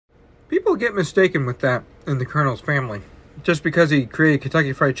People get mistaken with that in the Colonel's family. Just because he created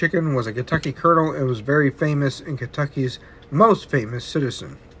Kentucky Fried Chicken, was a Kentucky Colonel, and was very famous and Kentucky's most famous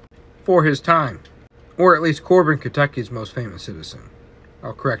citizen for his time. Or at least Corbin, Kentucky's most famous citizen.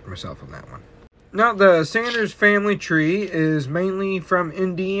 I'll correct myself on that one. Now, the Sanders family tree is mainly from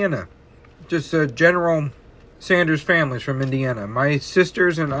Indiana. Just a general Sanders families from Indiana. My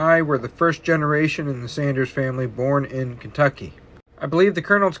sisters and I were the first generation in the Sanders family born in Kentucky. I believe the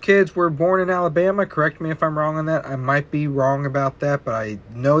Colonel's kids were born in Alabama. Correct me if I'm wrong on that. I might be wrong about that, but I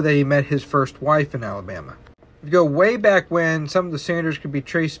know that he met his first wife in Alabama. If you go way back when, some of the Sanders could be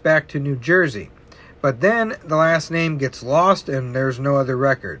traced back to New Jersey. But then the last name gets lost and there's no other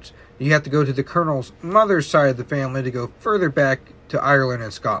records. You have to go to the Colonel's mother's side of the family to go further back to Ireland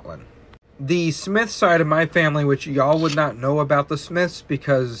and Scotland. The Smith side of my family, which y'all would not know about the Smiths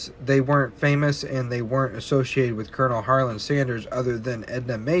because they weren't famous and they weren't associated with Colonel Harlan Sanders, other than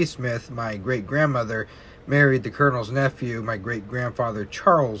Edna Mae Smith, my great-grandmother, married the Colonel's nephew, my great-grandfather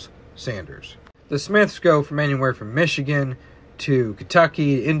Charles Sanders. The Smiths go from anywhere from Michigan to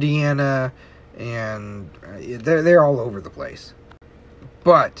Kentucky, Indiana, and they're all over the place.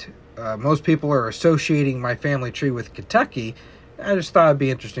 But most people are associating my family tree with Kentucky. I just thought it'd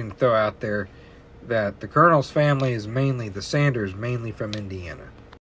be interesting to throw out there that the Colonel's family is mainly the Sanders, mainly from Indiana.